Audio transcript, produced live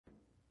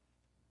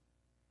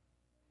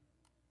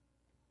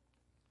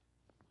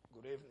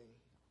Good evening.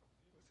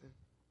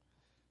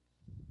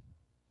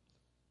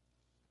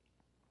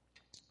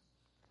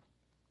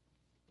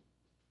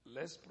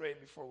 Let's pray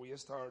before we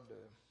start the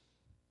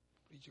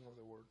preaching of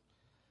the word.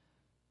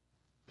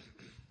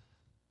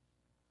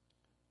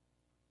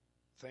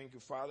 Thank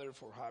you, Father,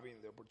 for having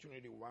the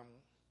opportunity one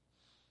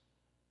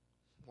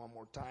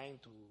more time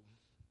to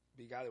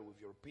be gathered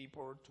with your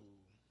people, to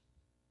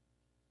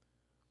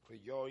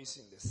rejoice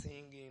in the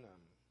singing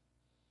and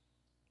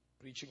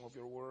preaching of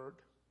your word.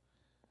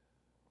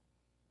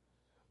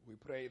 We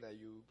pray that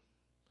you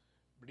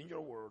bring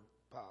your word,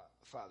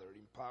 Father,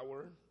 in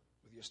power,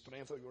 with the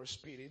strength of your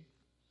Spirit,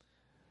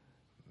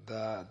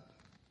 that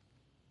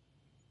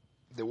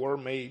the word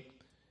may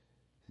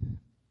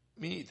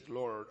meet,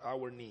 Lord,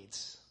 our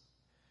needs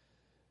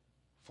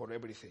for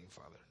everything,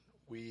 Father.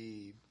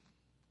 We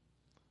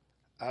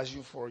ask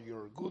you for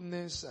your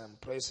goodness and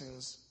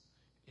presence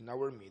in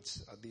our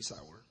midst at this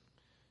hour.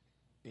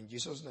 In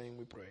Jesus' name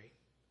we pray.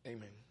 Amen.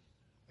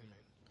 Amen.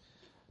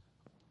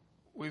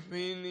 We've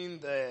been in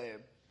the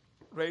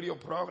radio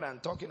program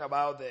talking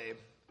about the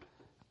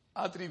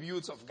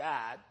attributes of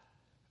God.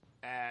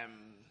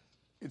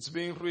 It's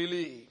been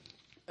really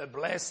a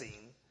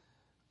blessing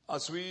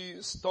as we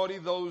study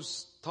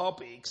those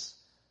topics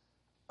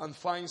and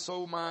find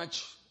so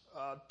much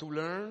to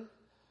learn,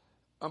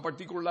 and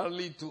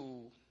particularly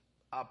to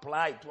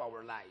apply to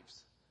our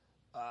lives.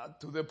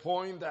 To the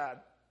point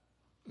that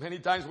many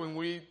times when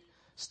we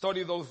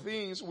study those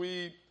things,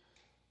 we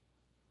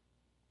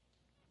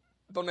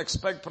don't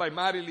expect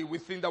primarily, we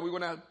think that we're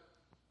going to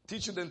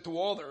teach them to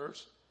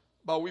others,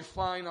 but we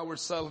find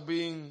ourselves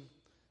being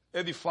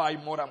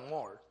edified more and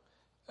more.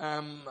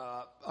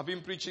 I've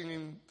been preaching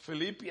in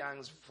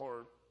Philippians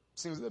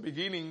since the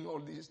beginning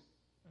of this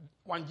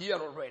 1 year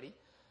already,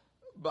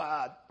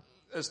 but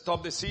I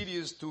stopped the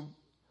series to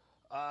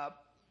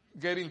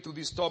get into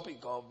this topic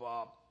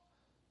of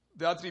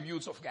the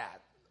attributes of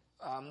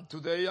God.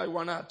 Today I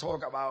want to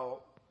talk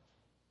about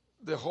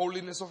the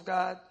holiness of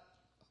God.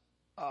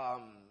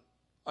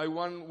 I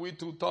want we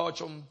to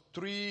touch on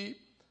three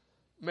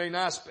main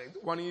aspects.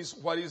 One is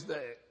what is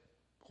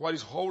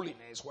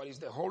holiness? What is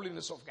the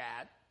holiness of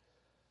God?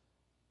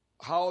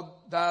 How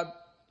that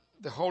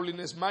the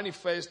holiness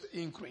manifests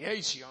in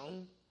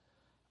creation,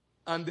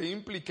 and the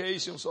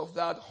implications of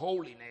that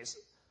holiness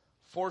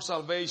for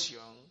salvation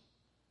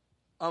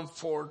and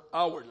for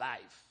our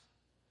life.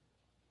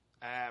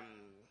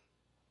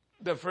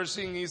 The first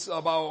thing is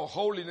about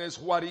holiness.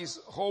 What is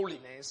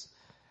holiness?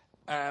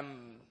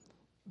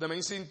 The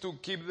main thing to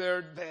keep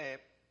there,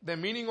 the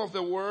meaning of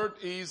the word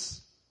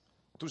is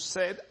to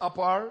set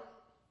apart.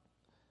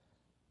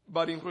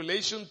 But in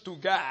relation to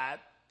God,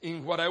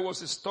 in what I was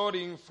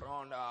studying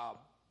from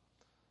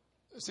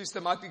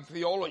systematic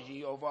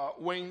theology of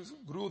Wayne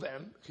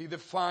Grudem, he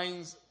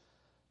defines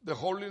the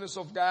holiness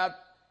of God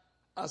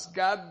as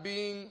God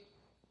being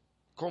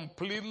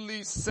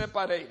completely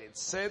separated,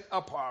 set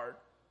apart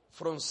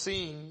from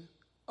sin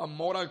and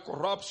moral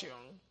corruption,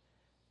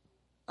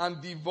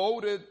 and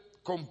devoted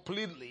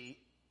completely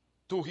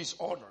to his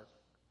honor.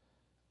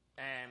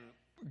 And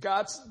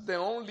God's the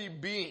only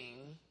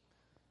being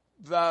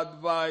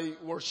that by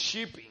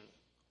worshiping,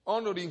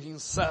 honoring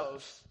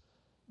himself,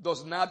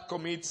 does not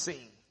commit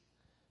sin.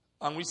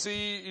 And we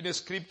see in the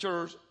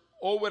scriptures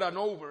over and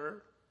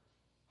over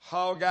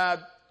how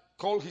God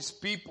called his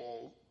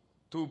people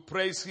to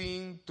praise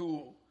him,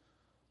 to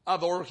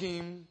adore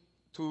him,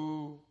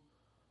 to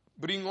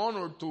bring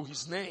honor to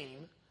his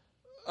name.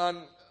 And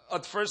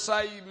at first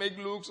sight it may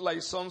look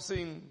like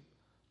something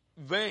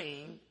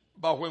vain,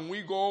 but when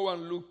we go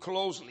and look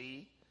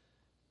closely,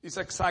 it's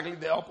exactly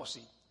the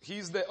opposite.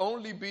 He's the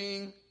only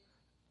being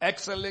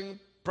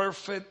excellent,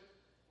 perfect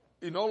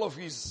in all of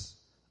his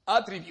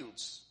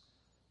attributes,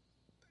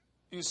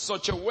 in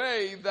such a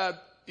way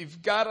that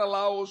if God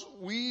allows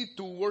we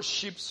to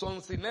worship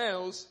something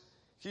else,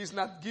 he's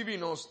not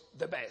giving us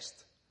the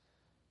best.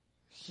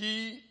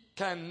 He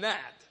cannot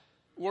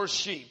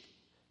worship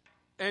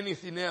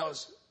anything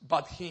else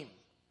but him.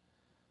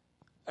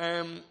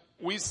 And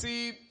we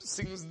see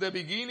since the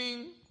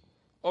beginning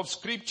of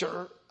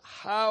Scripture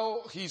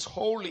how his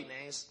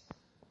holiness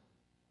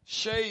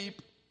shape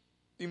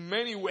in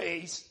many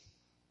ways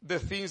the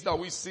things that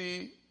we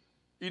see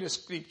in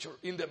Scripture,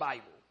 in the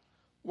Bible.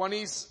 One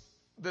is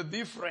the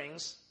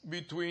difference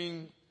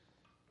between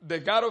the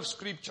God of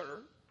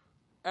Scripture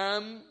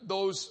and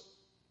those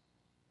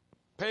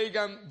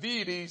pagan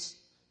deities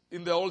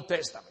in the Old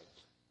Testament.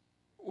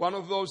 One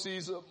of those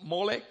is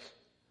Molech.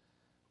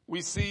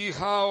 We see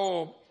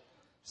how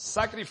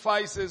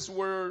sacrifices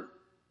were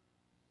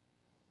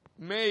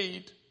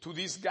made to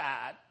this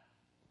God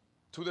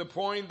to the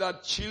point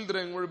that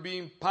children were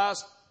being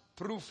passed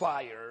through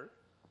fire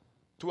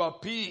to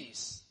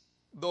appease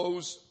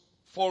those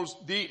false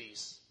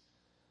deities.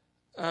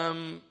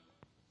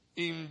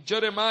 In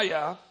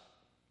Jeremiah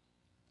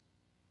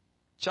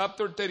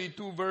chapter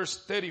 32 verse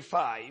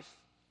 35,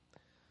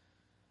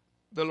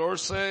 the Lord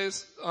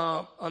says,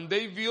 and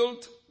they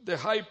built the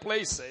high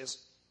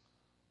places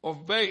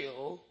of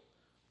Baal,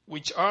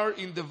 which are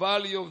in the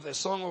valley of the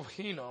son of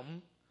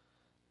Hinnom,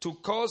 to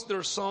cause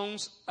their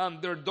sons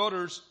and their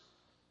daughters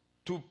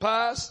to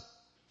pass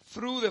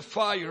through the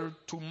fire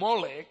to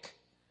Molech,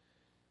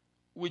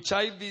 which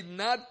I did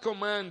not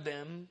command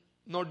them,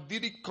 nor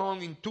did it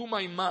come into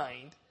my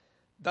mind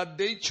that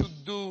they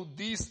should do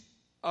this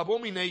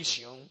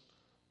abomination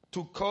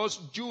to cause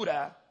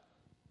Judah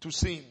to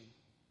sin.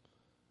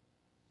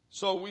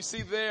 So we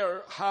see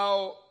there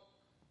how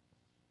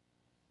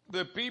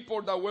the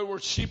people that were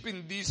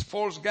worshiping this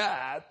false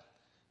god,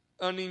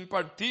 and in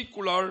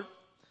particular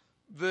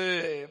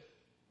the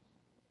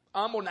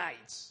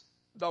Ammonites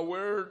that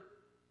were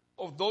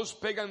of those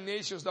pagan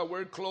nations that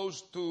were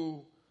close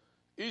to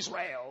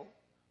Israel,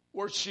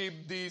 worship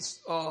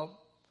this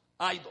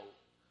idol.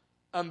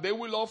 And they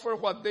will offer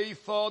what they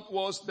thought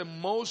was the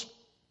most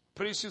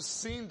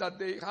precious thing that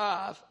they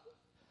have,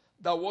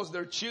 that was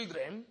their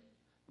children,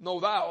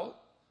 no doubt,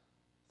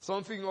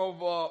 something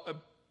of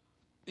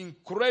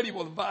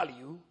incredible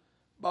value.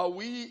 But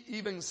we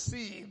even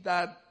see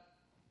that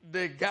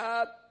the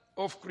God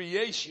of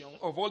creation,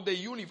 of all the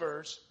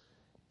universe,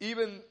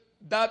 even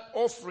that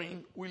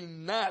offering will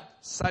not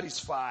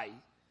satisfy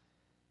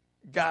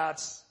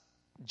God's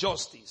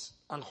justice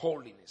and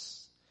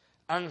holiness.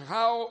 And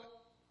how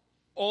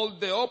all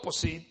the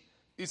opposite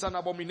is an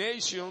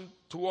abomination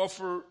to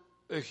offer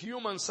a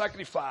human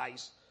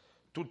sacrifice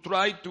to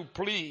try to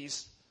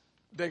please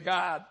the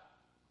God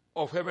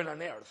of heaven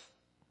and earth.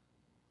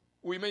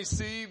 We may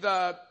see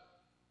that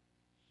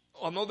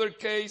another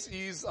case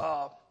is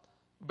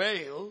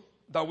Baal,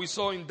 that we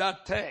saw in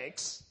that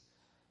text,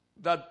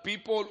 that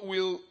people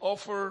will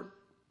offer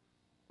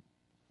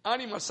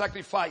animal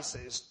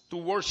sacrifices to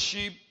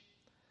worship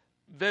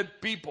dead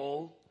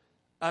people,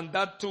 and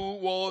that too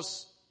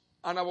was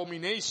an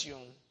abomination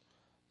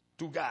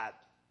to God.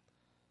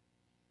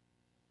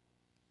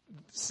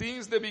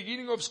 Since the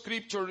beginning of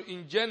Scripture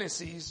in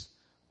Genesis,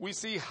 we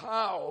see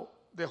how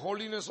the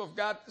holiness of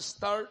God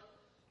start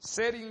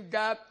setting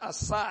God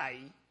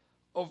aside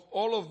of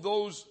all of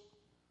those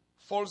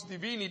false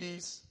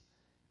divinities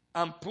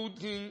and put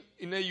him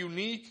in a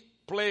unique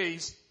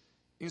place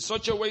in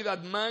such a way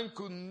that man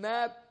could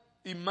not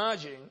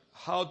imagine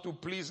how to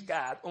please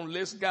God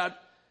unless God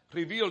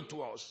revealed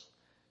to us.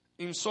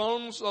 In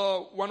Psalms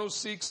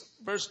 106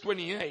 verse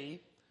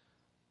 28,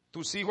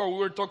 to see what we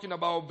were talking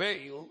about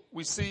Baal,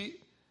 we see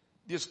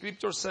the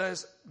scripture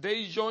says,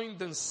 they joined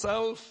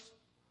themselves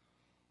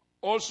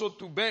also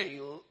to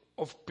Baal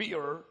of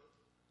Peor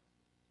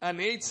and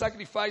ate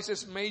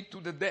sacrifices made to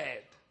the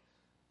dead.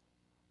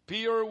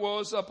 Peor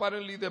was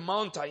apparently the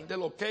mountain, the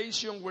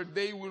location where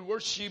they will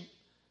worship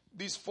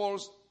this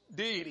false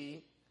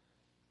deity,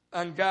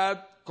 and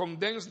God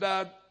condemns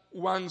that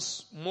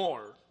once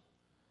more.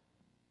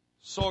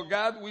 So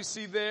God, we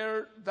see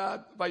there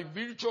that by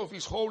virtue of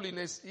his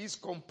holiness is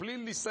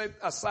completely set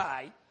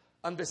aside,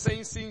 and the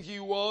same thing he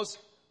was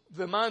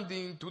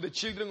demanding to the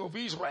children of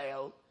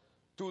Israel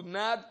to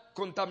not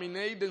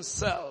contaminate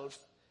themselves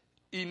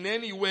in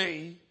any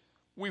way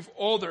with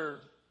other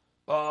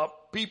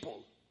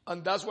people.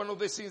 And that's one of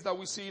the things that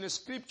we see in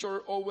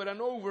Scripture over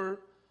and over,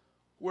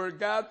 where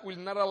God will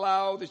not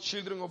allow the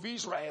children of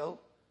Israel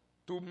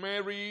to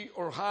marry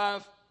or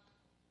have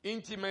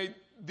intimate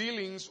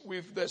dealings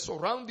with the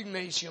surrounding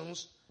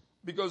nations,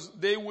 because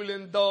they will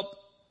end up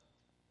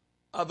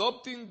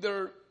adopting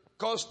their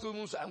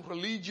customs and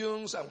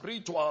religions and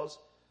rituals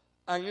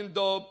and end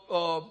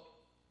up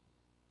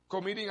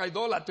committing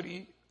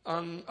idolatry.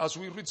 And as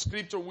we read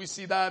Scripture, we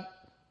see that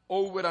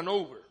over and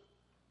over.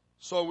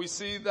 So we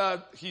see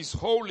that his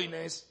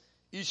holiness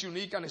is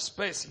unique and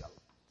special.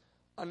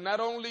 And not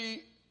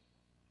only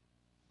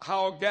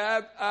how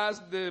God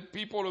asked the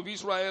people of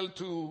Israel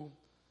to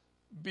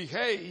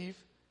behave,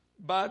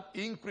 but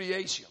in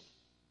creation.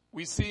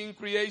 We see in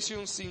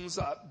creation since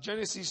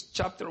Genesis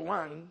chapter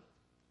 1,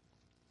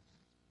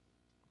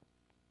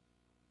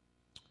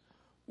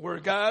 where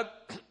God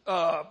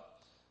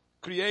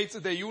creates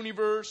the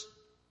universe,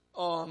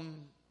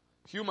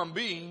 human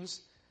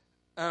beings.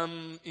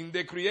 In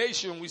the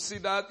creation, we see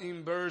that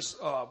in verse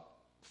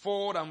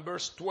 4 and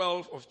verse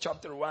 12 of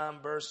chapter 1,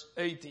 verse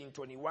 18,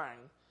 21.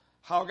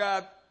 How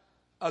God,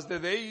 as the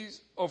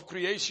days of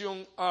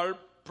creation are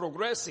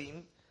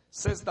progressing,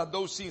 says that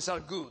those things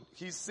are good.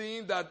 He's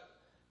seeing that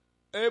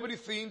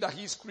everything that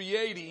he's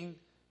creating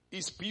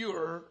is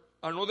pure.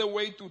 Another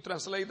way to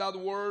translate that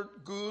word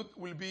good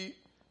will be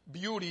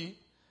beauty.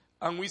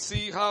 And we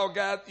see how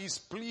God is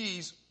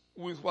pleased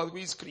with what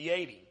he's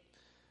creating.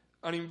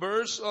 And in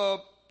verse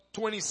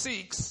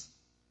 26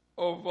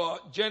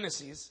 of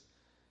Genesis,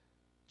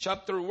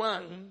 chapter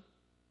 1,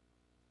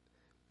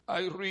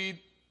 I read,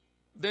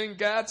 then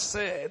God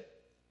said,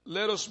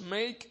 let us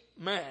make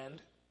man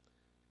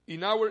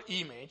in our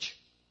image,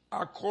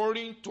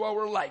 according to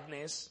our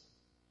likeness.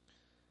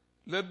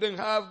 Let them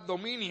have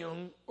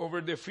dominion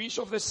over the fish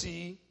of the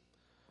sea,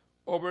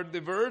 over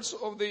the birds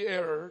of the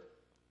air,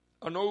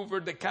 and over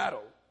the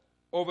cattle,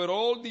 over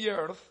all the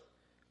earth,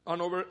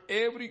 and over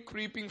every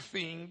creeping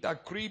thing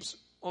that creeps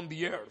on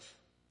the earth.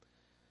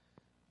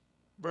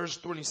 Verse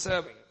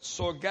 27.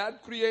 So God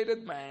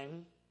created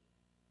man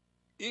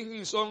in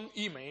his own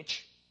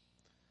image.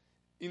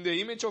 In the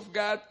image of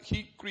God,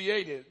 he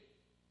created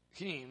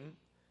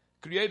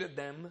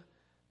them,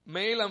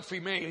 male and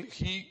female,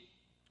 he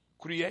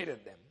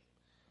created them.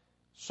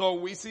 So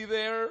we see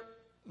there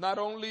not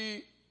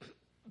only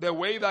the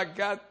way that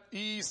God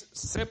is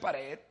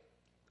separate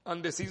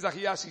and the things that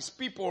he has his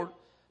people,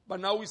 but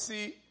now we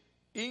see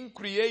in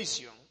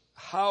creation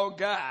how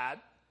God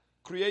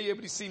created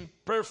everything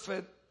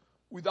perfect,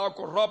 without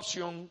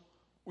corruption,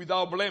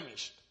 without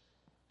blemish.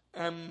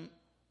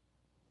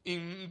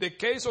 In the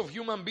case of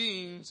human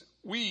beings,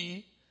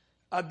 we,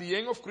 at the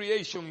end of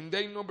creation, in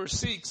day number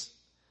 6,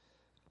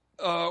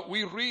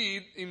 we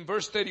read in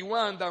verse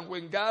 31 that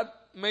when God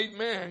made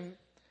man,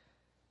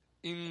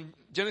 in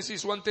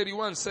Genesis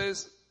 1:31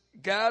 says,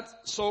 God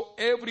saw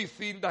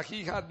everything that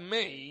he had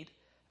made,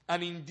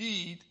 and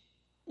indeed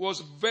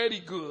was very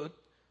good.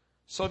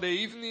 So the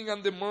evening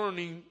and the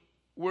morning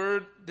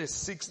were the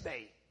 6th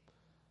day.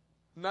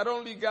 Not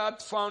only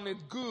God found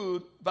it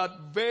good, but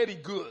very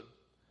good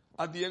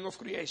at the end of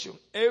creation.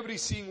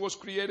 Everything was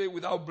created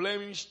without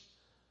blemish,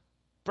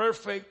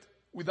 perfect,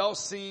 without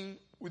sin,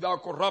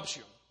 without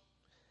corruption.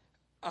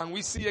 And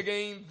we see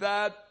again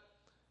that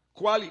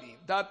quality,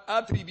 that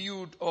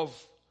attribute of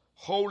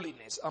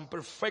holiness and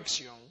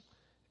perfection,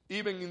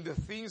 even in the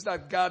things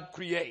that God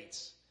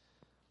creates.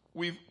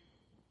 We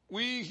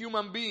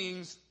human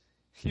beings,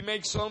 he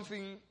makes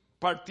something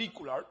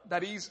particular,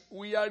 that is,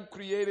 we are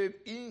created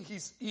in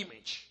his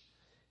image,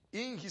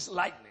 in his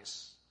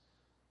likeness.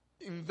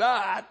 In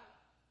that,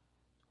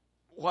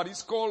 what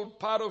is called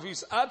part of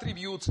his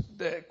attributes,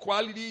 the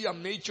quality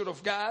and nature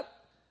of God,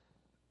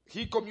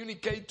 he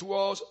communicates to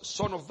us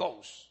some of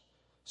those.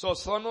 So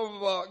some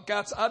of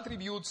God's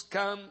attributes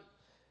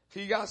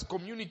he has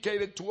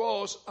communicated to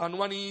us, and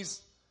one is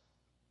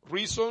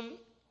reason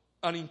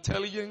and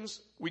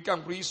intelligence. We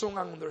can reason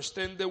and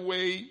understand the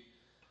way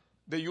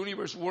the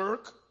universe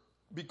works,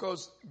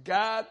 because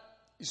God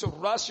is a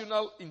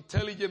rational,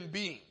 intelligent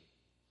being.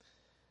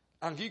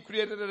 And he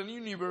created a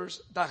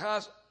universe that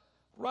has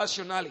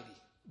rationality.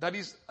 That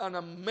is an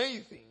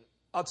amazing,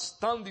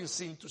 outstanding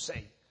thing to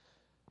say.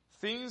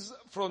 Things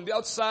from the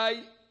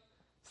outside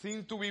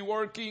seem to be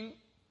working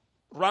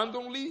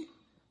randomly,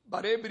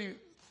 but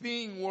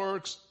everything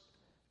works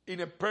in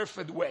a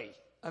perfect way.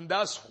 And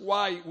that's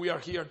why we are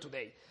here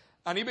today.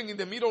 And even in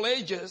the Middle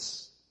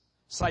Ages,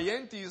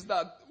 scientists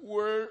that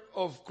were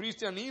of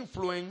Christian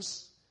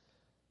influence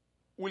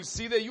will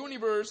see the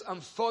universe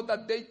and thought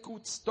that they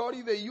could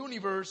study the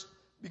universe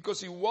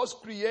because it was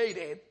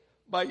created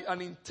by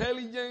an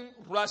intelligent,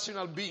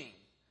 rational being,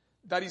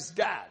 that is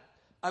God.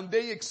 And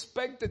they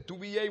expected to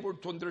be able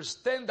to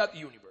understand that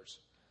universe.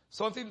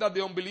 Something that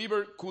the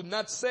unbeliever could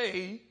not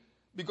say,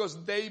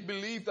 because they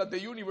believed that the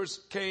universe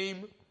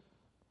came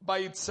by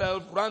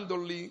itself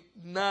randomly,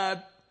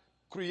 not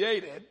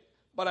created,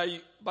 but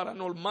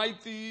an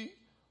almighty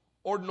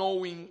or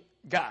knowing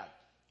God.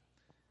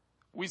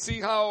 We see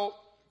how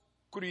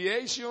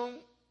creation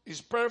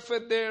is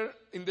perfect there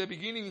in the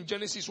beginning in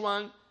Genesis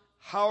 1,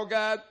 how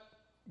God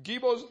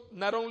gives us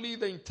not only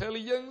the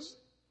intelligence,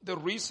 the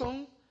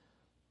reason,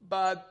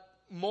 but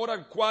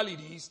moral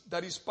qualities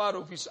that is part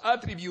of his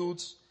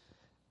attributes.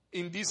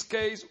 In this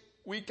case,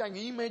 we can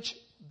image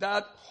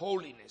that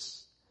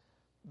holiness,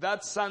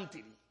 that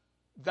sanctity,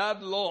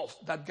 that love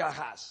that God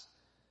has.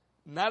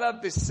 Not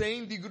at the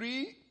same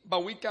degree,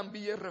 but we can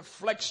be a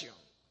reflection.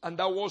 And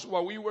that was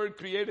what we were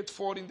created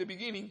for in the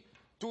beginning,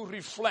 to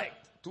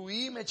reflect, to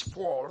image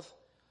forth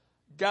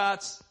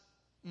God's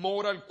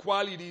moral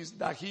qualities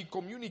that he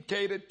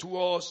communicated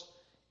to us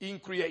in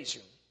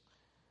creation.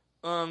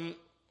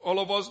 All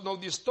of us know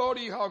the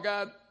story, how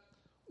God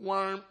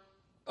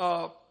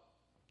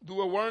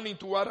do a warning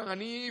to Adam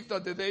and Eve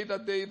that the day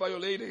that they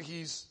violated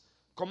his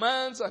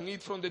commands and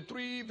eat from the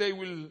tree, they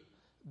will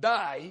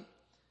die.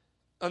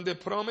 And the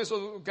promise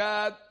of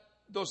God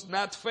does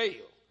not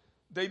fail.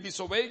 They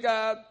disobey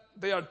God,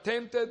 they are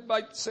tempted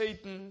by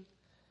Satan,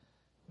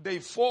 they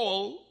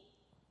fall,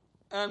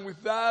 and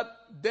with that,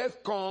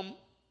 death comes,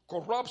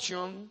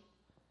 corruption,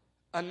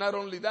 and not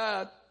only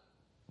that,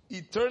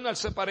 eternal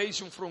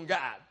separation from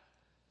God.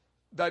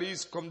 That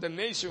is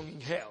condemnation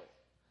in hell.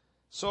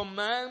 So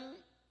man,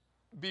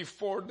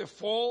 before the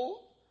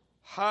fall,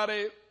 had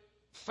a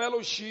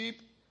fellowship,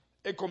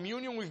 a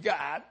communion with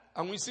God,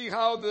 and we see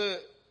how the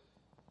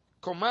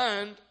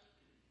command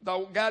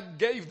that God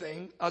gave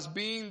them as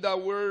being that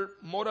we're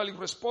morally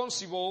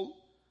responsible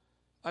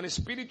and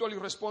spiritually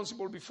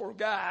responsible before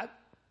God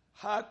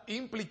had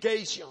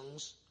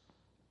implications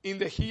in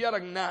the here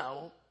and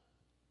now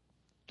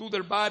to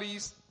their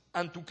bodies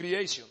and to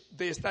creation.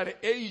 They started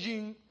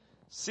aging,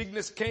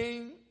 sickness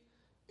came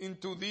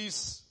into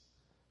this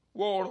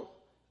world,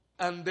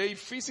 and they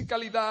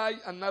physically died,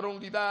 and not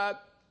only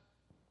that,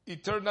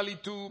 eternally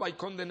too, by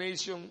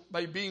condemnation,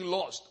 by being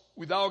lost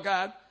without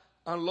God,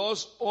 and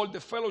lost all the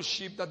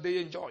fellowship that they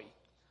enjoy.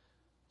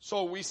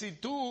 So we see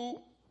too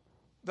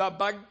that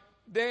back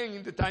then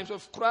in the times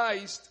of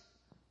Christ,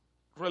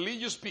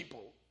 religious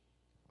people,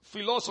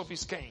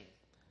 philosophies came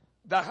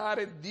that had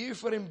a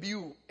different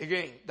view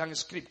again than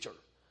Scripture.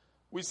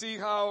 We see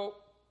how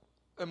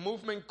a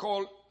movement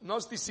called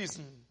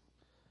Gnosticism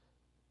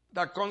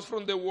that comes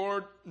from the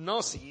word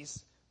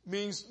gnosis,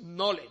 means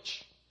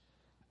knowledge,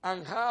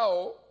 and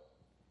how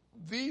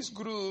this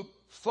group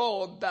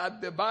thought that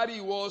the body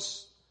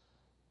was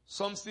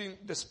something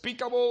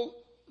despicable,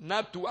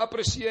 not to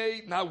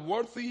appreciate, not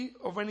worthy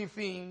of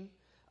anything,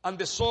 and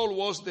the soul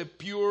was the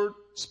pure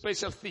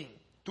special thing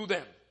to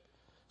them.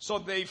 So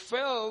they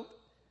felt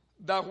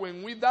that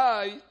when we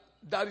die,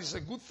 that is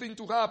a good thing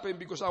to happen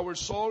because our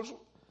souls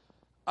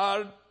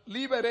are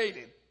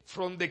liberated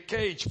from the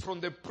cage,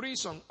 from the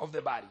prison of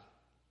the body.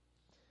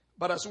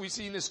 But as we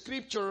see in the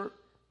scripture,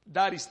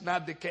 that is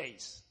not the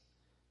case.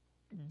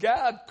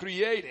 God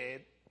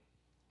created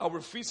our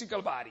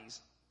physical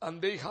bodies,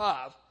 and they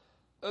have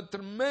a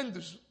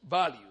tremendous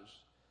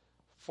values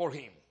for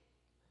him.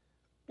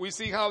 We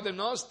see how the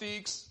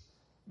Gnostics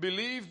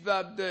believe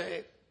that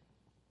the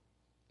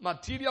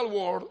material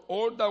world,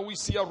 all that we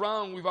see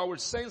around with our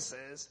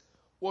senses,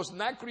 was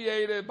not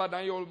created by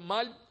an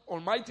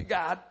almighty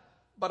God,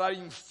 but an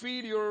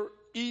inferior,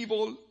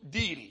 evil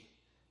deity,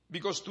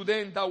 because to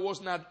them that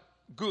was not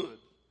good.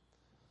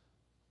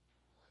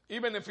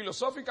 Even a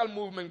philosophical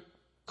movement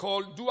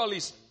called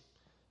dualism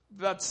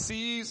that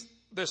sees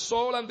the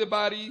soul and the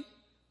body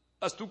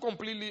as two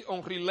completely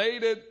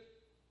unrelated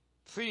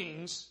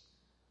things,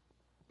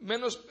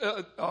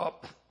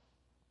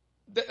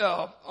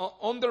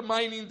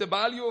 undermining the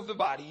value of the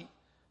body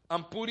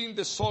and putting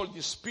the soul,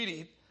 the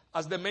spirit,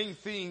 as the main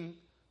thing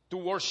to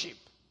worship.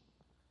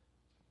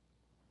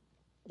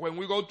 When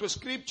we go to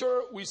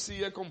scripture, we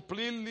see a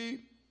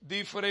completely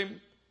different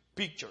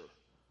picture,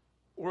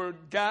 where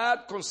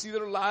God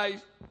considers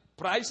life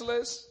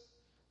priceless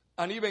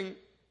and even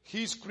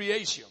his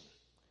creation.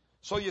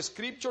 So the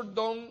scripture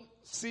don't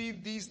see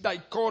this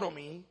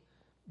dichotomy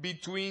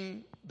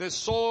between the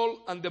soul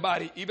and the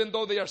body. Even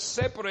though they are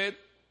separate,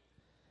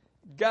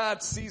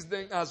 God sees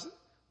them as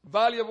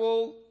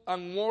valuable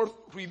and worth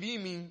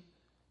redeeming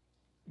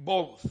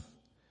both.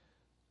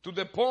 To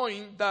the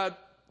point that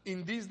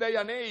in this day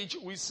and age,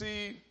 we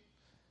see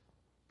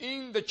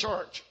in the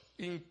church,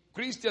 in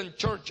Christian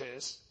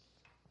churches,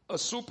 a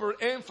super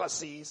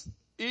emphasis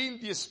in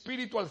the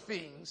spiritual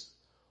things,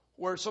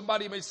 where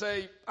somebody may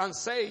say, I'm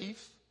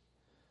saved,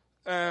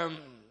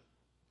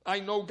 I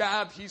know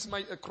God, he's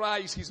my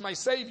Christ, he's my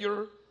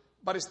Savior,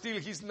 but still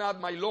he's not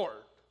my Lord.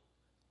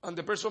 And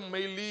the person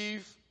may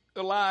live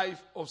a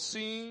life of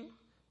sin,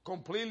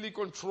 completely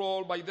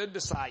controlled by their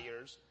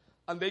desires,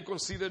 and they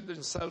consider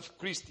themselves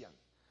Christian.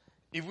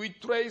 If we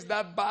trace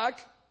that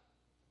back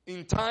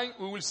in time,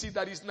 we will see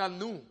that it's not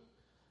new.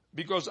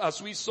 Because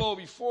as we saw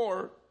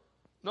before,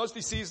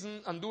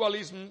 Gnosticism and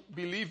dualism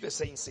believe the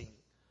same thing.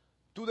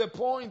 To the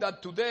point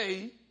that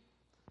today,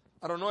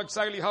 I don't know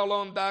exactly how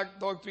long that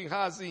doctrine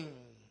has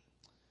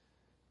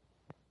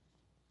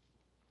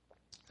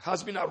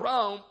been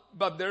around,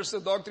 but there's a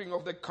doctrine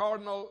of the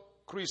carnal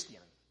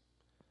Christian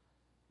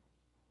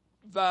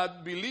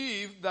that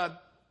believe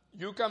that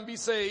you can be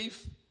saved,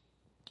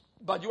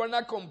 but you are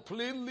not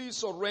completely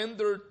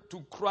surrendered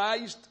to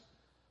Christ's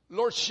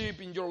lordship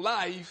in your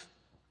life,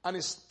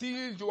 and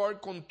still you are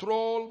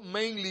controlled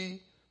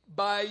mainly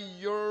by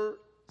your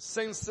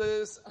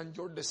senses and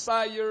your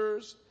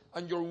desires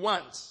and your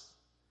wants.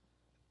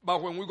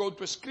 But when we go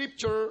to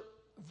scripture,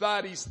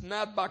 that is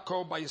not backed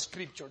up by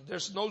scripture.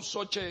 There's no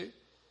such a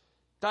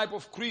type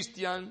of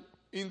Christian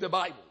in the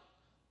Bible.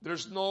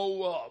 There's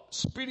no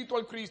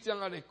spiritual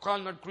Christian and a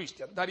carnal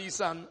Christian. That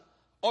is an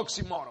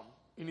oxymoron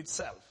in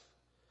itself.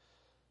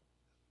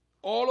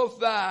 All of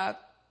that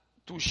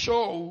to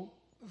show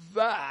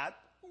that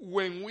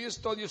when we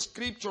study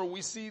scripture,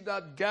 we see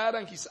that God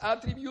and his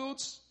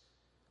attributes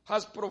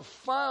has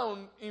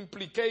profound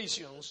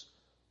implications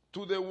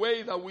to the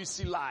way that we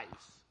see life,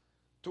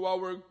 to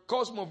our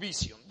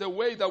cosmovision, the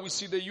way that we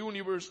see the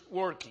universe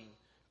working,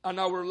 and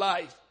our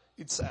life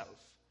itself.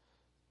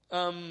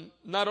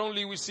 Not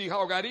only we see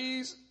how God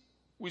is,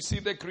 we see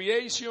the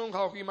creation,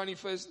 how he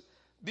manifests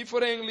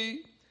differently,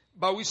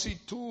 but we see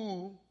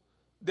too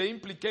the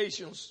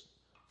implications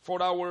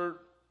for our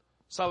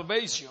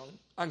salvation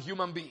and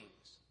human beings.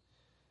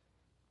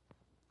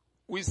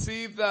 We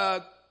see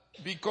that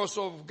because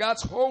of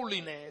God's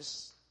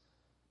holiness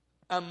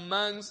and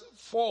man's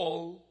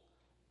fall,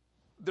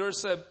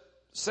 there's a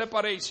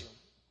separation.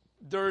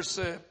 There's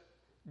a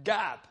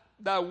gap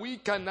that we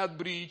cannot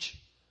bridge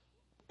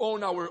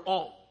on our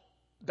own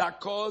that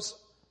cause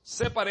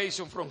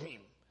separation from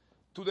him,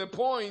 to the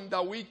point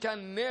that we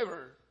can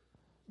never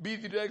be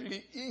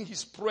directly in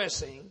his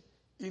presence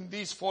in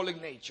this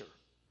fallen nature.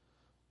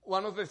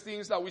 One of the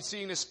things that we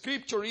see in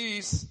scripture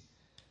is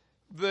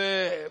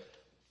the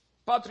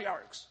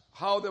patriarchs,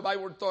 how the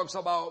Bible talks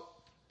about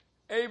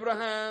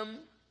Abraham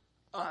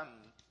and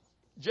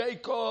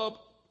Jacob,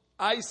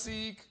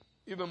 Isaac,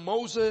 even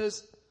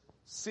Moses,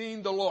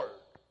 seeing the Lord.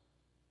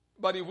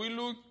 But if we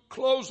look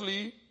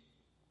closely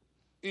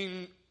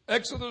in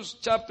Exodus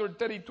chapter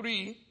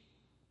 33,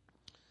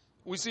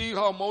 we see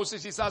how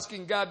Moses is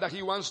asking God that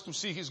he wants to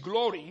see his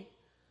glory,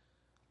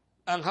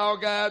 and how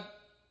God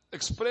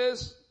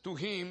expressed to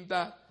him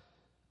that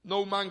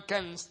no man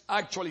can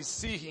actually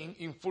see him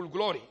in full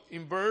glory.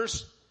 In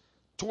verse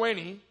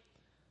 20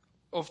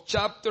 of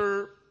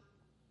chapter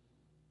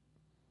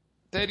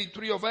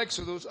 33 of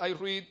Exodus, I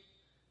read,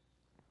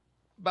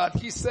 "But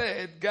he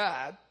said,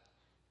 God,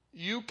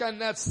 you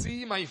cannot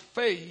see my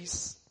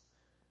face,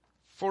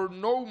 for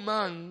no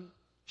man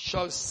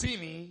shall see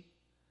me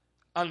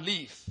and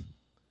live."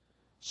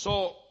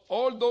 So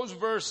all those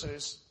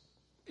verses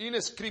in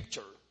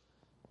Scripture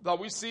that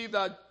we see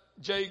that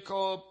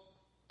Jacob,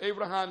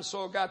 Abraham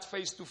saw God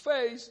face to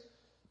face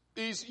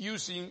is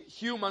using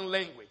human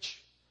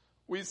language.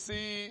 We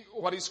see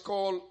what is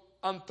called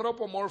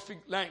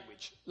anthropomorphic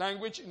language,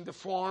 language in the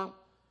form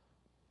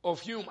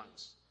of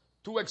humans,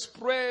 to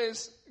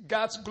express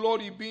God's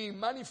glory being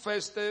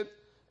manifested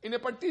in a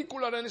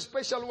particular and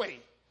special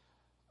way.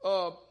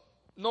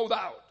 No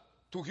doubt,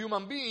 to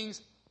human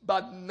beings,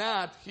 but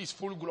not his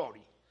full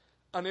glory.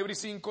 And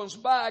everything comes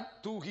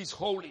back to his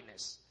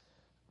holiness.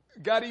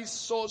 God is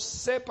so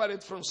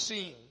separate from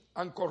sin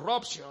and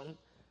corruption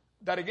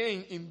that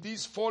again, in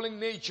this fallen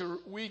nature,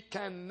 we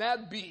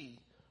cannot be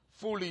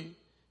fully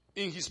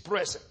in his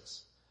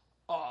presence.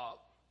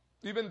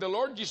 Even the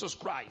Lord Jesus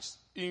Christ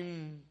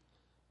in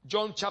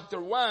John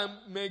chapter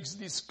 1 makes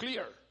this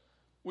clear.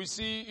 We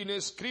see in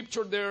a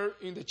scripture there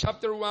in the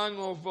chapter 1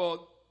 of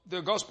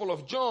the Gospel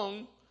of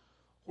John,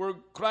 where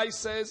Christ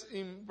says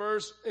in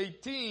verse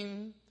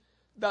 18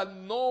 that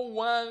no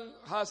one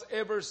has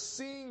ever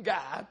seen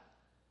God,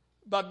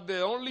 but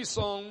the only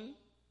Son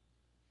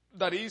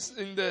that is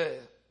in the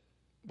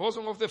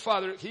bosom of the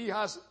Father, he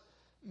has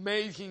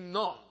made him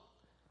known.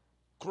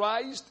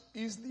 Christ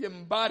is the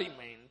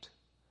embodiment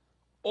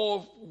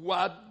of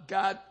what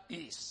God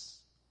is.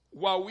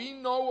 What we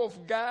know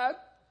of God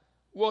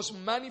was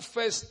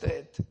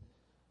manifested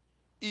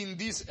in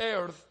this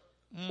earth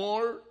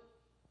more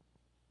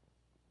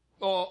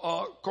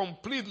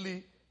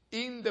completely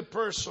in the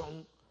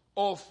person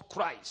of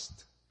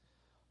Christ.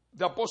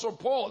 The Apostle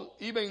Paul,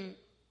 even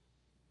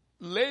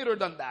later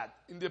than that,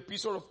 in the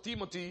Epistle of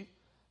Timothy,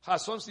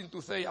 has something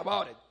to say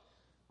about it.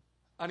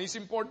 And it's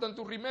important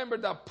to remember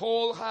that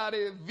Paul had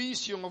a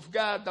vision of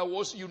God that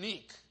was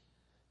unique,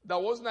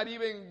 that was not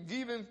even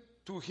given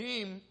to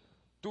him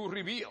to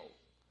reveal.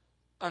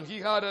 And he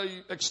had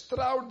an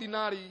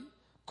extraordinary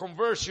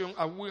conversion,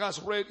 as we have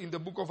read in the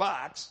book of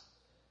Acts.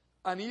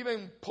 And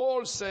even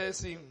Paul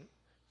says in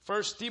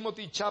 1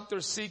 Timothy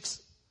chapter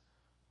 6,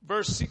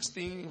 verse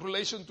 16, in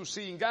relation to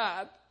seeing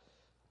God,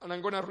 and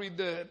I'm going to read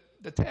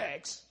the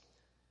text,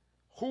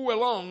 "Who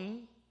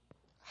alone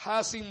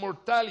has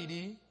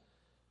immortality,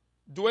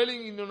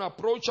 dwelling in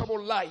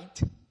unapproachable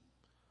light,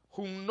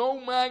 whom no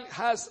man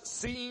has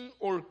seen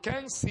or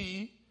can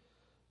see,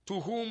 to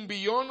whom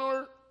be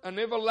honor and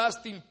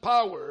everlasting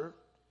power.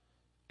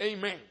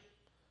 Amen."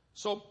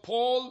 So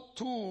Paul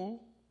too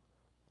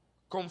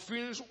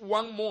confirms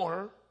one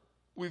more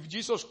with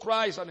Jesus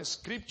Christ and a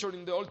scripture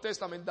in the Old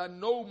Testament that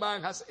no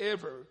man has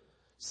ever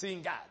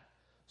seen God.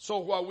 So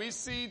what we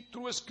see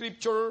through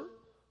scripture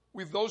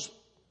with those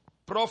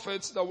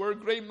prophets that were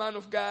great men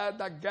of God,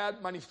 that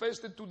God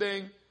manifested to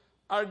them,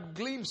 are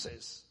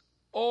glimpses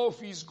of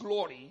his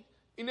glory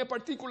in a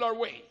particular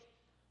way,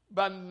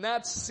 but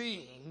not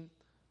seeing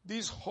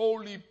this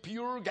holy,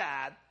 pure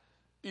God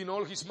in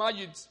all his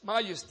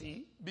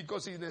majesty,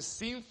 because in the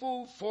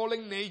sinful,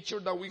 fallen nature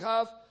that we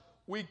have,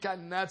 we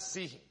cannot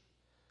see him.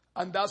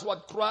 And that's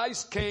what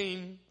Christ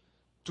came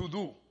to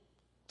do,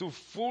 to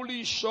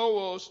fully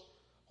show us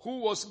who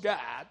was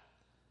God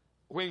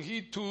when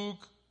he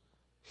took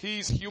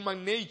his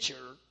human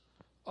nature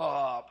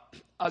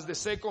as the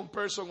second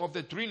person of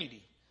the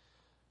Trinity.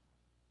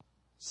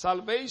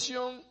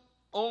 Salvation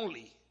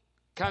only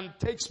can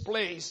take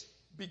place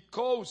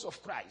because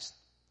of Christ.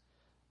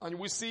 And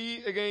we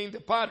see again the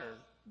pattern,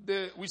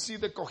 we see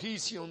the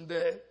cohesion,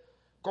 the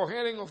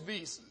coherence of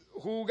this,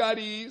 who God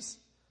is,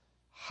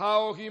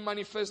 how he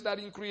manifests that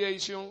in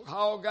creation,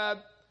 how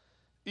God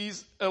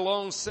is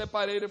alone,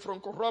 separated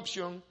from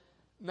corruption.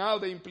 Now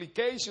the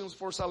implications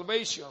for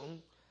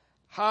salvation,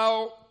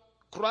 how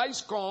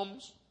Christ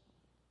comes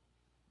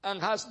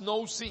and has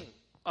no sin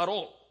at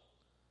all.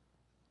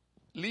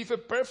 Live a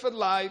perfect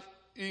life.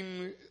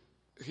 In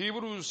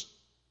Hebrews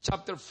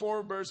chapter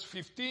 4 verse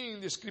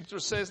 15, the scripture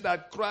says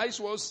that Christ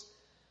was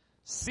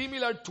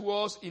similar to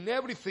us in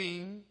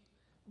everything,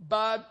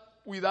 but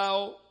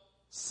without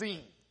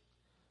sin.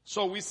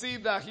 So we see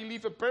that he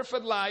lived a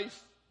perfect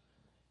life,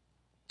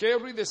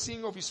 carried the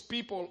sin of his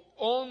people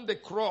on the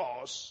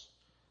cross,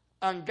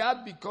 and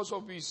God, because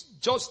of his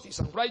justice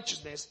and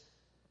righteousness,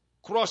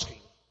 crushed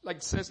him,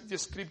 like says the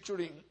scripture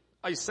in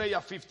Isaiah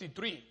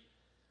 53.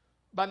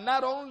 But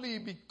not only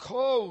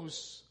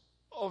because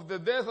of the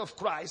death of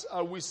Christ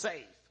are we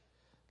saved.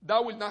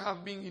 That would not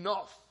have been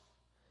enough.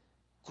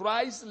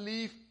 Christ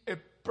lived a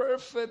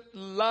perfect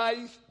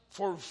life,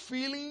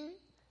 fulfilling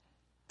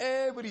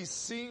every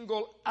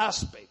single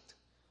aspect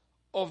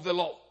of the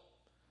law.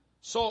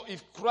 So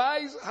if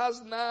Christ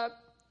has not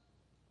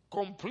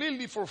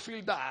completely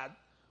fulfilled that,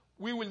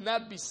 we will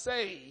not be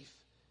saved,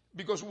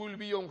 because we will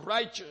be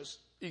unrighteous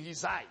in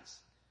his eyes.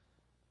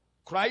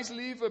 Christ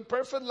lived a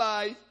perfect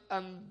life,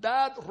 and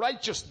that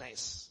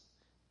righteousness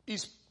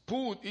is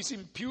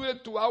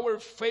imputed to our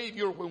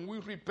Savior when we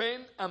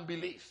repent and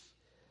believe.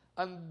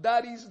 And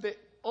that is the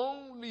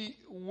only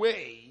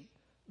way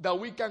that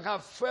we can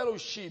have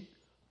fellowship,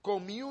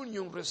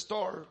 communion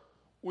restored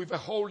with a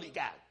holy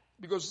God.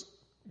 Because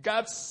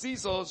God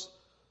sees us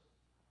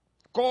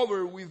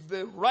covered with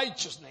the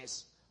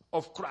righteousness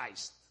of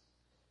Christ.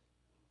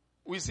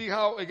 We see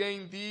how,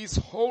 again, this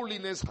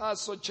holiness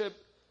has such a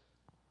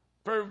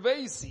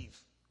pervasive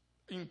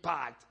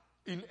impact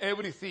in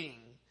everything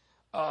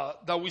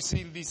that we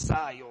see in this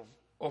side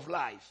of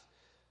life.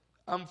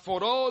 And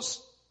for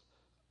us,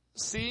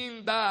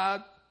 seeing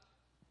that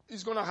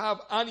is going to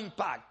have an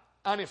impact,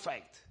 an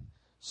effect.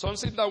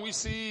 Something that we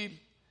see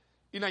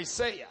in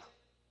Isaiah,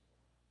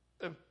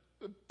 a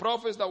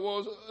prophet that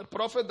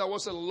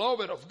was a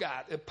lover of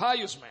God, a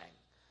pious man.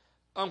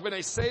 And when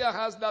Isaiah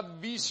has that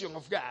vision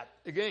of God,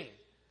 again,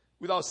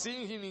 without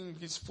seeing him in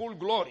his full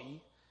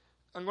glory,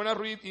 I'm going to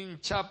read in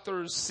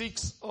chapter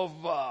 6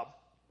 of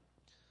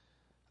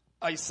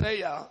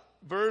Isaiah,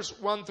 verse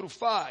 1 through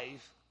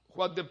 5,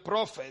 what the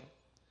prophet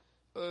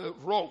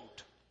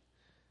wrote.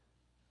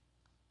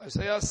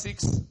 Isaiah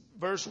 6,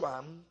 verse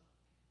 1,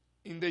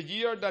 in the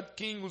year that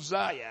King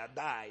Uzziah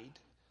died,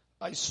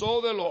 I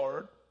saw the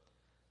Lord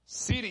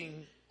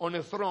sitting on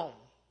a throne,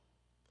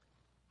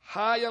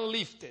 high and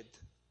lifted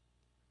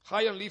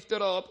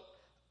up,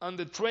 and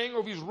the train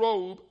of his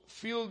robe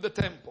filled the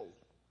temple.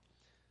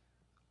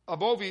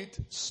 Above it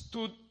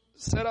stood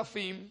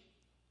seraphim,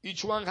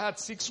 each one had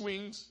 6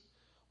 wings.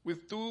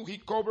 With 2 he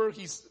covered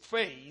his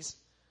face,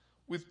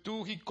 with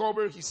 2 he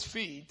covered his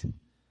feet,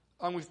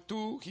 and with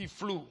 2 he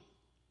flew.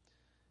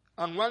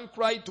 And one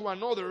cried to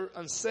another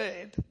and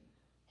said,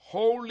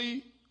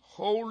 Holy,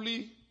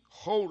 holy,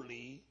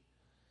 holy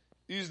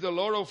is the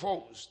Lord of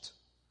hosts.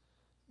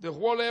 The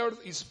whole earth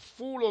is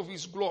full of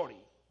his glory.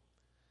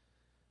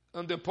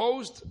 And the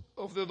posts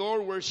of the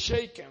door were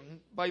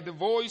shaken by the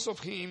voice of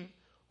him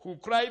who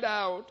cried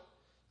out,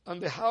 and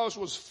the house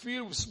was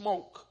filled with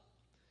smoke.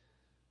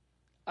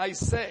 I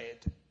said,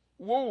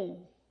 Woe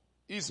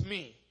is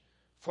me,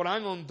 for I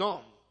am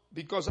undone,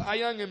 because I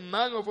am a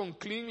man of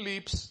unclean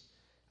lips,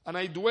 and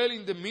I dwell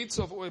in the midst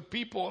of a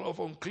people of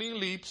unclean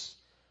lips,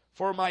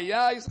 for my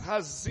eyes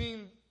has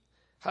seen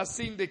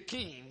the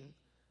King,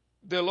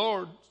 the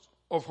Lord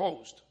of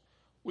hosts.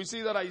 We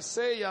see that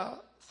Isaiah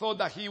thought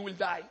that he will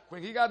die.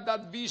 When he got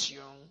that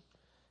vision,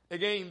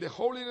 again, the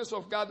holiness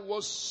of God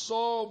was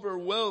so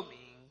overwhelming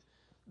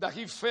that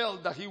he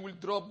felt that he will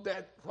drop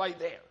dead right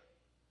there.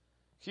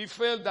 He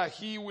felt that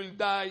he will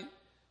die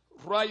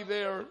right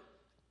there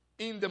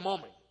in the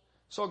moment.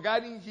 So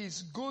God in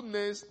his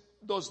goodness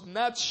does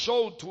not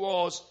show to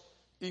us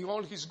in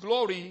all his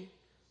glory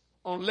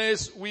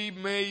unless we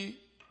may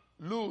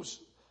lose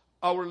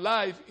our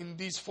life in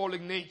this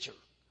fallen nature.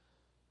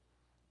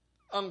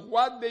 And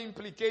what the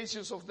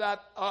implications of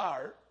that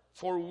are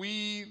for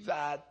we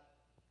that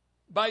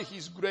by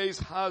his grace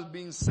has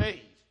been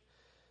saved,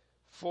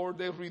 for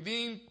the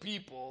redeemed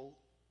people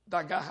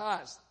that God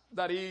has,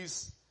 that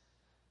is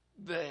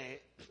the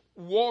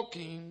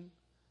walking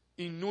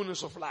in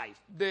newness of life,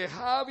 the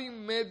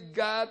having met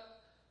God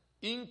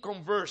in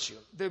conversion,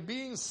 the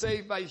being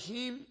saved by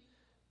him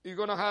is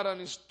going to have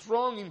a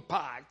strong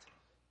impact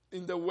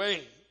in the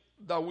way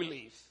that we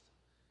live.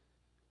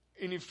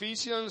 In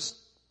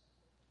Ephesians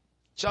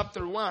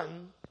chapter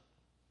 1,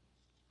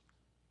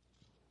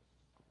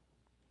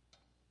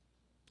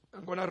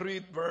 I'm going to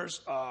read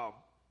verse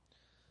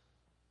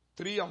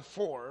 3 and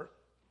 4.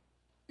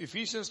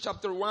 Ephesians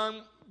chapter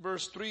 1,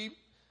 verse 3.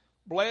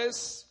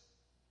 Blessed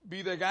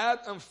be the God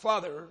and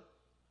Father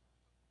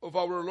of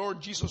our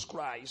Lord Jesus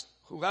Christ,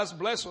 who has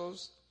blessed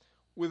us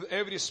with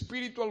every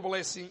spiritual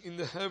blessing in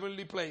the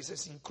heavenly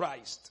places in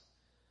Christ,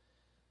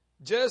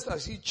 just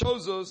as he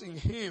chose us in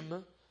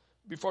him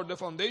before the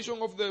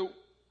foundation of the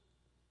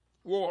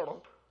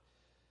world,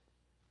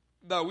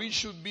 that we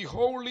should be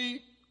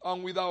holy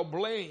and without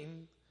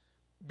blame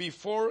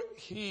before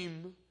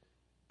him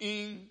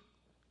in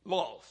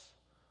love.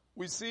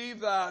 We see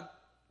that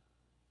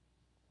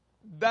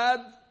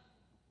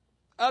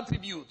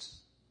attributes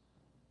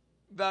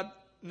that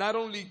not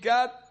only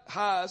God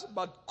has,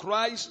 but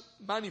Christ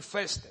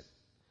manifested,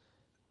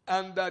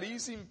 and that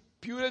is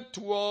imputed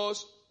to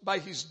us by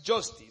his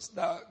justice,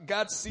 that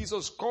God sees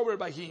us covered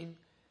by him,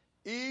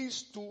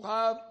 is to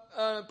have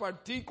a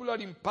particular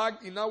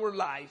impact in our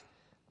life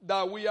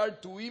that we are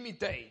to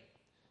imitate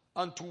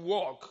and to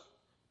walk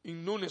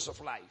in newness of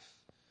life.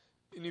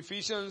 In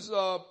Ephesians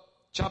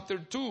chapter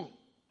 2,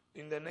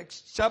 in the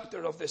next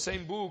chapter of the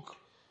same book,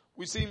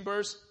 we see in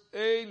verse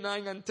 8,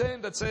 9, and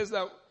 10 that says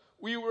that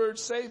we were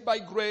saved by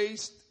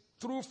grace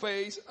through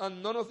faith,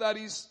 and none of that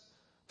is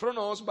from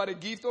us, but a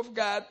gift of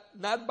God,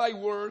 not by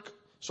work,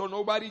 so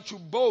nobody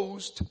should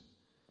boast.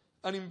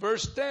 And in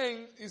verse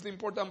 10 is the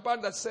important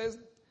part that says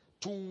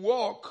to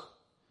walk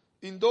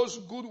in those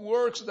good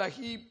works that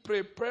he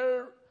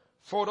prepared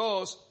for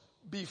us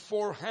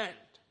beforehand.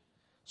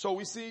 So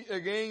we see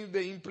again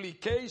the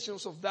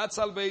implications of that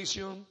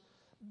salvation,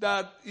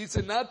 that it's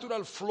a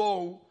natural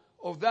flow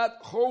of that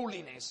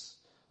holiness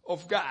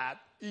of God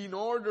in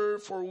order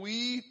for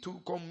we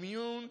to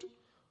commune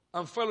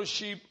and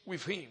fellowship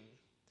with Him.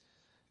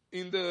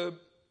 In the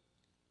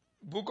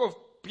book of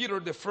Peter,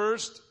 the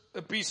first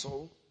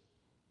epistle,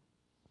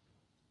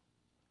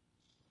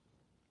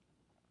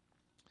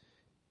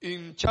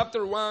 in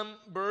chapter 1,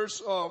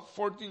 verse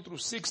 14 through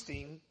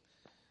 16,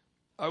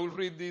 I will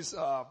read this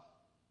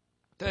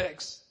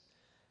text.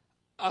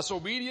 As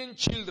obedient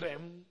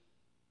children,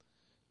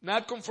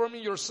 not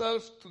conforming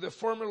yourself to the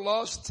former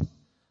lust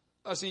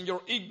as in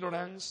your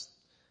ignorance,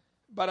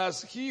 but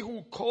as He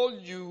who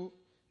called you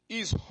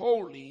is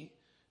holy,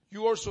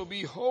 you also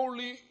be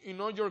holy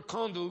in all your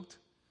conduct,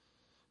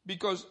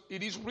 because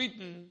it is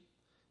written,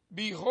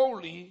 be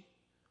holy,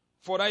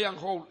 for I am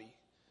holy.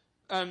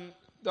 And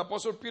the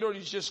Apostle Peter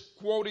is just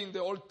quoting the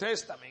Old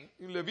Testament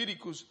in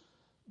Leviticus,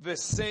 the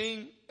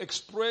same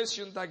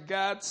expression that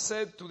God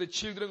said to the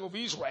children of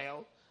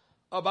Israel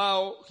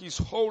about His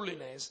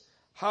holiness,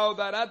 how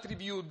that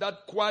attribute,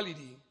 that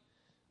quality,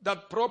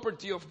 that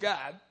property of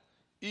God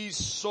is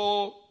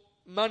so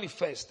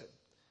manifested.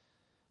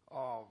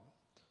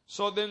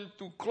 So then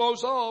to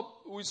close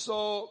up, we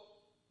saw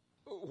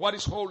what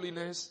is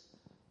holiness,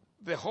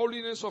 the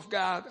holiness of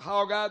God,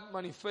 how God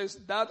manifests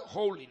that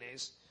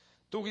holiness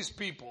to His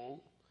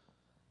people,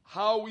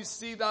 how we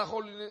see that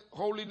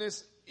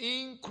holiness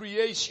in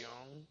creation,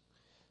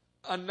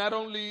 and not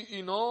only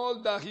in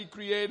all that He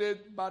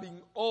created, but in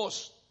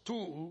us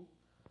too,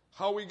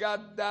 how we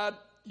got that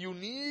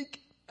unique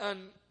and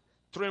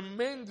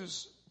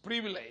tremendous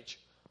privilege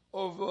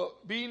of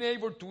being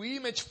able to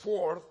image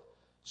forth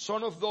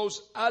some of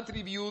those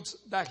attributes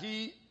that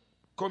He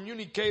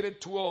communicated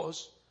to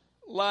us,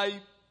 like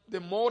the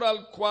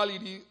moral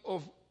quality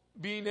of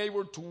being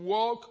able to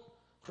walk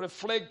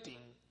reflecting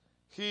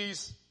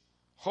His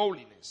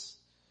holiness,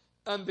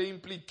 and the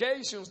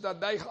implications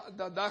that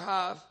that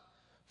have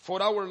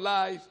for our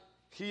life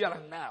here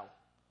and now.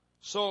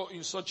 So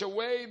in such a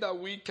way that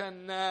we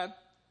cannot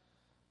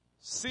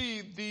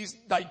see this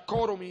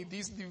dichotomy,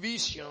 this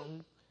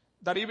division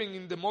that even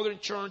in the modern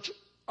church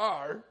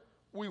are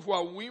with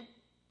what we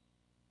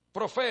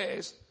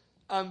profess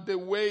and the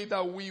way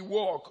that we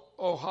walk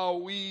or how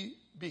we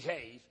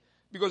behave,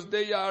 because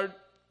they are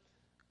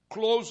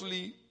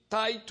closely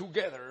tied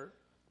together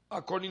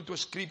according to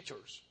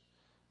scriptures.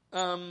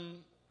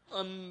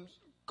 And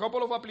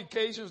couple of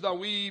applications that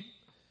we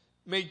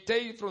may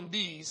take from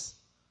this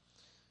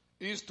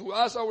is to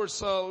ask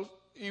ourselves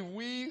if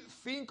we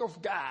think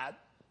of God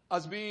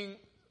as being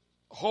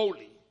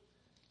holy,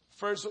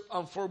 first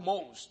and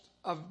foremost,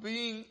 of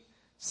being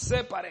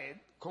separate,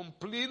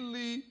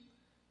 completely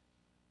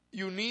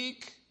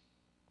unique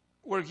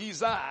where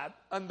He's at,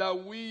 and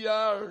that we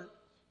are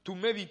to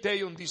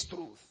meditate on this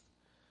truth.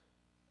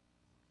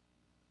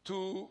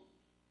 To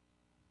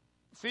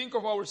think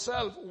of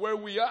ourselves where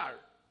we are.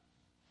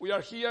 We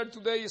are here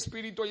today,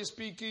 spiritually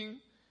speaking,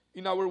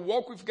 in our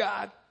walk with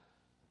God.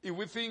 If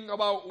we think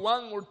about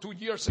 1 or 2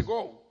 years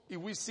ago, if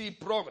we see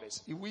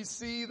progress, if we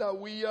see that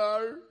we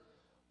are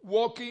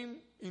walking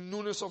in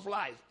newness of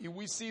life, if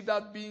we see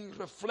that being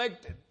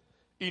reflected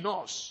in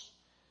us,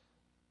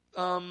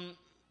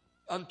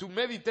 and to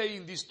meditate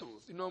in this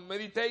truth.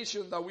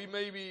 Meditation that we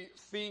maybe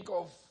think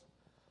of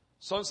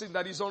something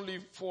that is only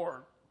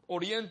for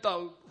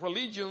Oriental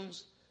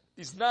religions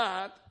is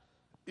not.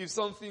 It's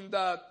something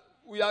that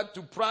we have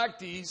to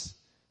practice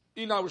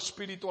in our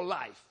spiritual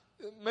life.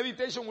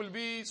 Meditation will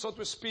be, so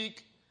to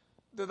speak,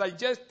 the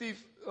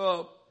digestive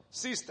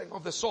system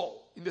of the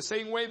soul. In the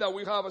same way that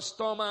we have a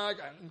stomach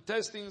and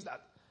intestines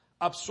that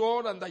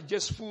absorb and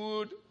digest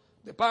food,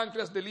 the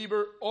pancreas, the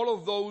liver, all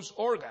of those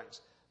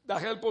organs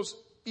that help us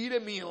eat a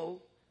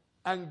meal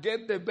and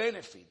get the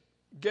benefit,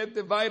 get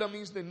the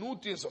vitamins, the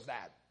nutrients of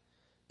that.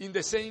 In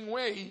the same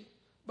way,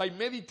 by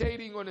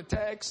meditating on a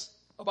text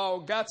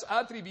about God's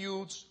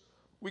attributes,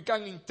 we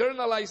can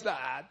internalize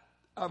that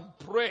and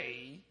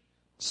pray,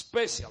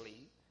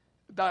 especially,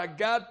 that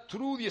God,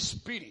 through the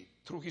Spirit,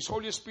 through His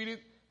Holy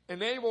Spirit,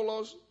 enable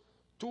us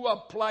to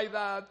apply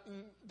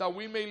that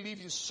we may live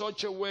in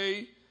such a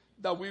way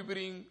that we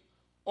bring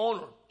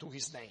honor to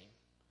His name.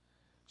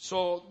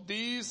 So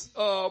these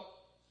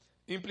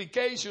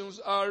implications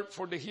are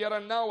for the here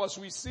and now, as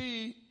we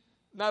see,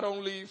 not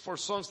only for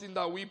something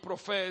that we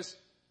profess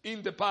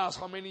in the past,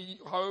 how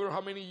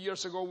many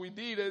years ago we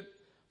did it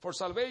for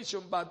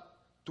salvation, but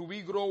to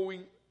be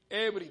growing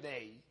every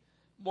day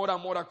more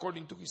and more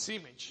according to His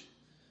image.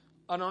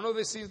 And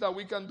another thing that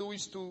we can do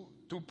is to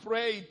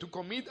pray, to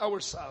commit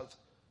ourselves,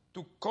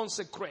 to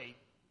consecrate,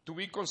 to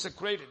be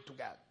consecrated to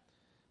God.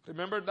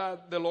 Remember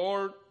that the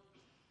Lord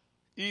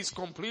is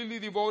completely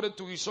devoted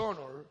to His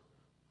honor.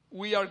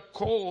 We are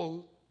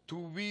called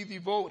to be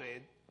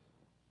devoted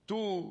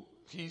to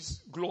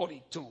His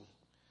glory too.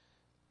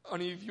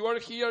 And if you are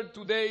here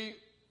today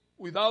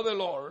without the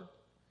Lord,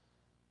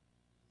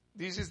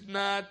 this is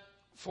not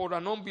for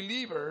an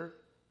unbeliever,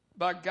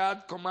 but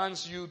God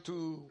commands you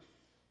to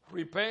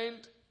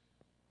repent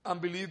and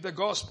believe the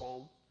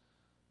gospel,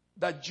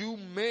 that you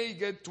may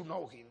get to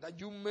know Him, that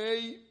you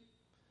may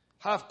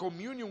have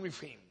communion with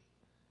him.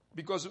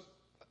 Because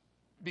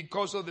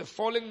of the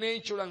fallen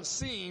nature and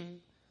sin,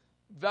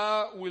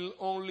 that will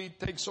only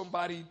take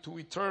somebody to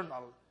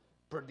eternal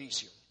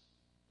perdition.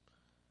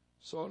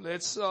 So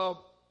let's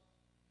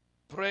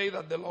pray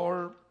that the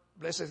Lord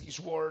blesses his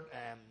word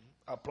and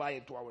apply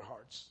it to our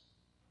hearts.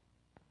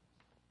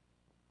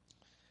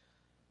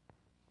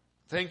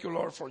 Thank you,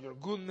 Lord, for your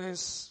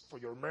goodness, for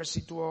your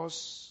mercy to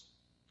us,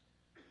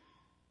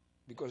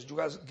 because you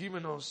have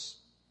given us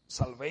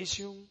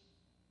salvation,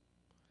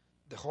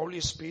 the Holy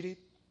Spirit,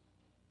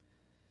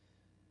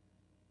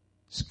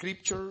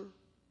 Scripture,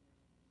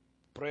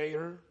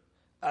 prayer,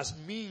 as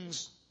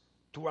means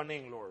to an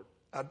end, Lord,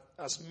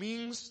 as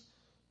means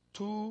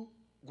to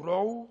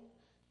grow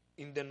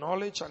in the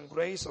knowledge and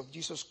grace of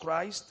Jesus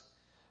Christ,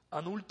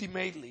 and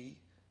ultimately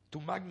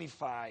to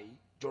magnify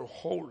your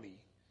holy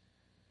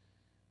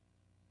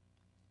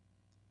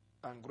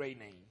and great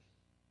name.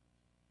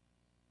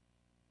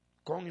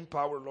 Come in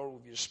power, Lord,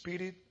 with your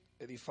Spirit,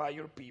 edify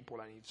your people,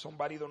 and if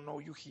somebody don't know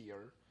you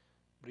here,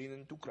 bring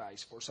them to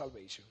Christ for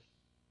salvation.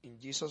 In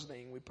Jesus'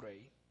 name we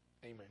pray.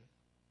 Amen.